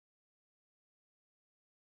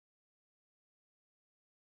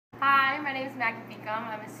Hi, my name is Maggie Beacom.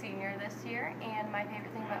 I'm a senior this year, and my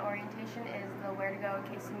favorite thing about orientation is the Where to Go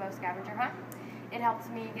KC scavenger hunt. It helps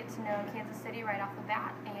me get to know Kansas City right off the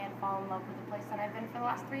bat and fall in love with the place that I've been for the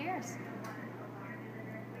last 3 years.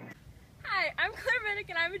 Hi, I'm Claire Minnick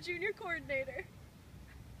and I'm a junior coordinator.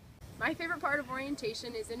 My favorite part of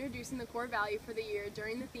orientation is introducing the core value for the year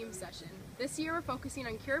during the theme session. This year we're focusing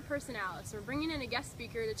on Cura Personalis. We're bringing in a guest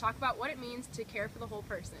speaker to talk about what it means to care for the whole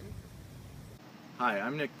person. Hi,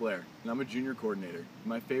 I'm Nick Blair, and I'm a junior coordinator.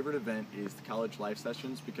 My favorite event is the College Life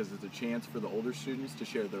Sessions because it's a chance for the older students to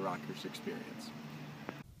share their Rockhurst experience.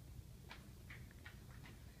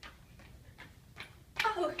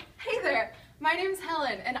 Oh, hey there! My name's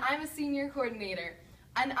Helen, and I'm a senior coordinator.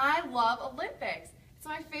 And I love Olympics. It's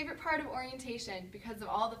my favorite part of orientation because of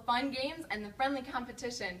all the fun games and the friendly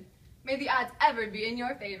competition. May the odds ever be in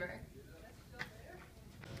your favor.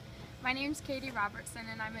 My name's Katie Robertson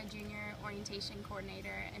and I'm a junior orientation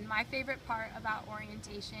coordinator, and my favorite part about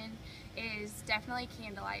orientation is definitely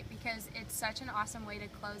candlelight because it's such an awesome way to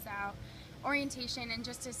close out orientation and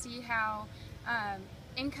just to see how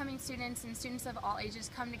incoming students and students of all ages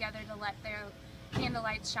come together to let their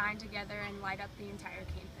candlelights shine together and light up the entire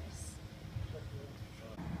campus.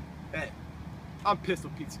 Hey, I'm Pistol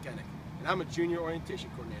Pete Kennick, and I'm a junior orientation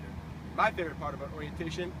coordinator. My favorite part about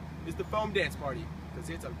orientation is the foam dance party, because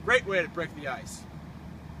it's a great way to break the ice.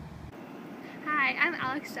 Hi, I'm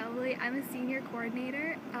Alex Shelby. I'm a senior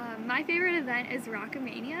coordinator. My favorite event is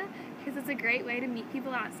Rockamania because it's a great way to meet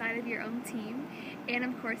people outside of your own team, and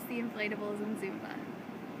of course the inflatables and Zumba.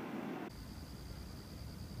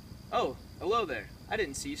 Oh, hello there. I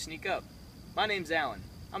didn't see you sneak up. My name's Alan.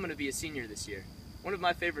 I'm going to be a senior this year. One of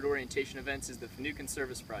my favorite orientation events is the Finucane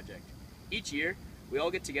Service Project. Each year, we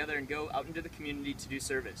all get together and go out into the community to do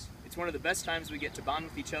service. It's one of the best times we get to bond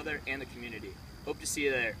with each other and the community. Hope to see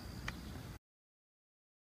you there.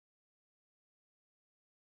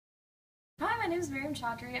 Hi, my name is Miriam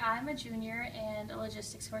Chaudhry. I'm a junior and a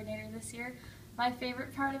logistics coordinator this year. My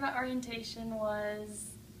favorite part about orientation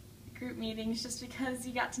was group meetings just because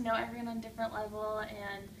you got to know everyone on a different level,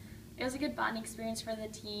 and it was a good bonding experience for the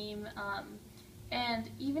team.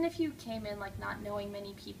 And even if you came in not knowing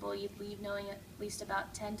many people, you'd leave knowing at least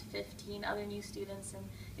about 10 to 15 other new students, and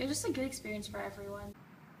it was just a good experience for everyone.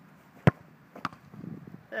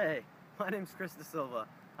 Hey, my name's Chris De Silva.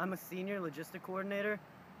 I'm a senior logistic coordinator,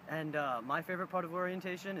 and my favorite part of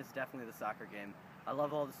orientation is definitely the soccer game. I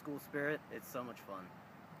love all the school spirit. It's so much fun.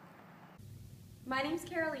 My name's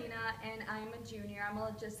Carolina, and I'm a junior. I'm a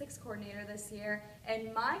logistics coordinator this year,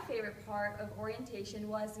 and my favorite part of orientation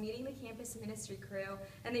was meeting the campus ministry crew,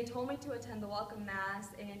 and they told me to attend the welcome mass,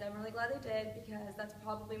 and I'm really glad they did because that's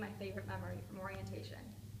probably my favorite memory from orientation.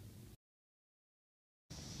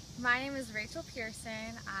 My name is Rachel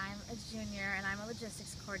Pearson. I'm a junior and I'm a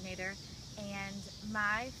logistics coordinator, and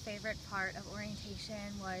my favorite part of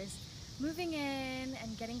orientation was moving in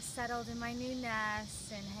and getting settled in my new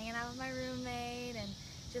nest and hanging out with my roommate and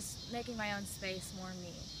just making my own space more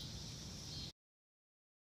me.